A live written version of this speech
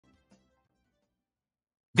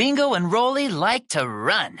Bingo and Rolly like to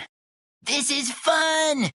run. "This is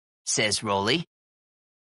fun," says Rolly.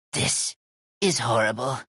 "This is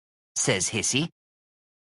horrible," says Hissy.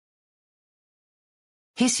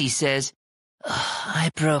 Hissy says, "I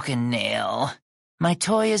broke a nail. My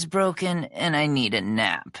toy is broken and I need a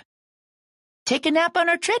nap." "Take a nap on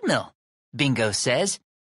our treadmill," Bingo says.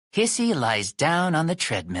 Hissy lies down on the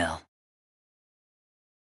treadmill.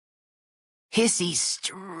 Hissy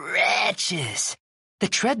stretches. The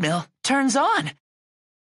treadmill turns on.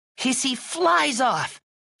 Hissy flies off.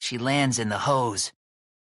 She lands in the hose.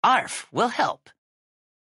 Arf will help.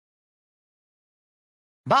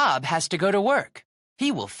 Bob has to go to work.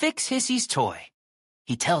 He will fix Hissy's toy.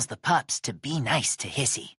 He tells the pups to be nice to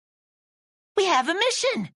Hissy. "We have a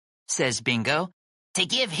mission," says Bingo. "To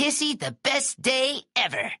give Hissy the best day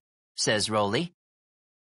ever," says Rolly.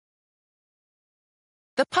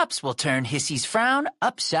 The pups will turn Hissy's frown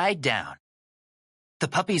upside down. The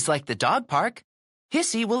puppies like the dog park.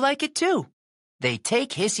 Hissy will like it too. They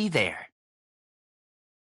take Hissy there.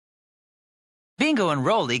 Bingo and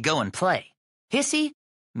Rolly go and play. Hissy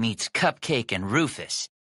meets Cupcake and Rufus.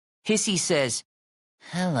 Hissy says,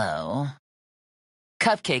 "Hello."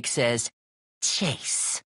 Cupcake says,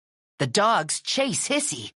 "Chase." The dogs chase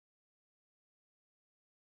Hissy.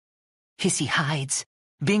 Hissy hides.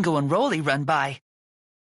 Bingo and Rolly run by.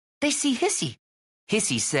 They see Hissy.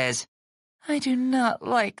 Hissy says, "I do not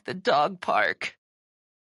like the dog park."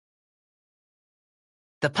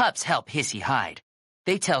 The pups help Hissy hide.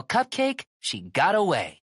 They tell Cupcake she got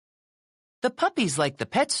away. The puppies like the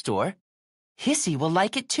pet store. Hissy will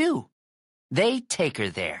like it too. They take her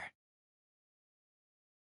there.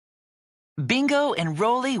 Bingo and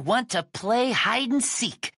Rolly want to play hide and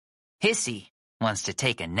seek. Hissy wants to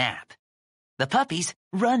take a nap. The puppies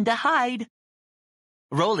run to hide.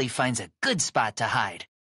 Rolly finds a good spot to hide.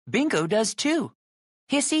 Bingo does too.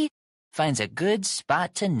 Hissy finds a good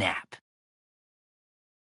spot to nap.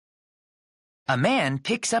 A man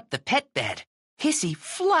picks up the pet bed. Hissy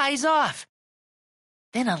flies off.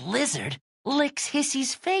 Then a lizard licks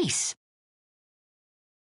Hissy's face.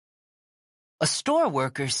 A store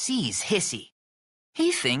worker sees Hissy.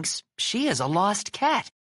 He thinks she is a lost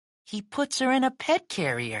cat. He puts her in a pet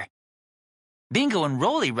carrier. Bingo and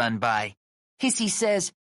Rolly run by. Hissy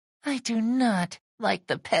says, "I do not like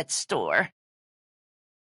the pet store."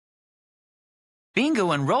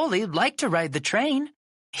 Bingo and Rolly like to ride the train.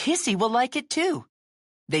 Hissy will like it too.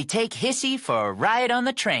 They take Hissy for a ride on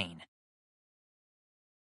the train.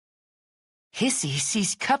 Hissy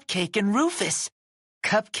sees Cupcake and Rufus.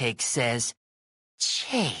 Cupcake says,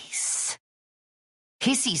 "Chase."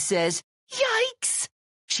 Hissy says, "Yikes!"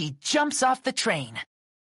 She jumps off the train.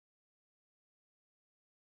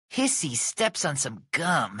 Hissy steps on some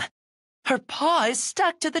gum. Her paw is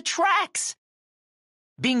stuck to the tracks.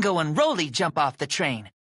 Bingo and Rolly jump off the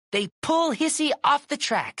train. They pull Hissy off the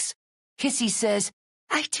tracks. Hissy says,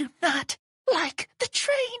 "I do not like the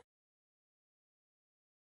train."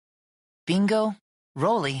 Bingo,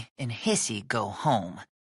 Rolly, and Hissy go home.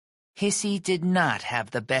 Hissy did not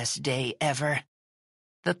have the best day ever.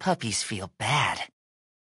 The puppies feel bad.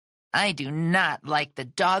 "I do not like the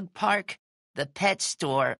dog park, the pet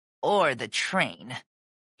store, or the train,"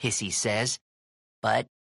 Hissy says, "but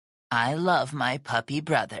I love my puppy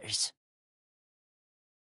brothers."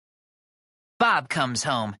 Bob comes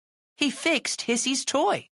home. He fixed Hissy's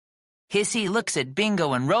toy. Hissy looks at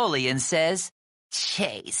Bingo and Rolly and says,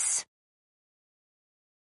 "Chase."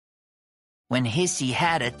 When Hissy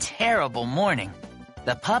had a terrible morning,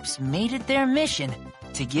 the pups made it their mission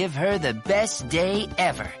to give her the best day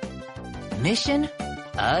ever. Mission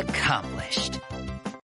accomplished.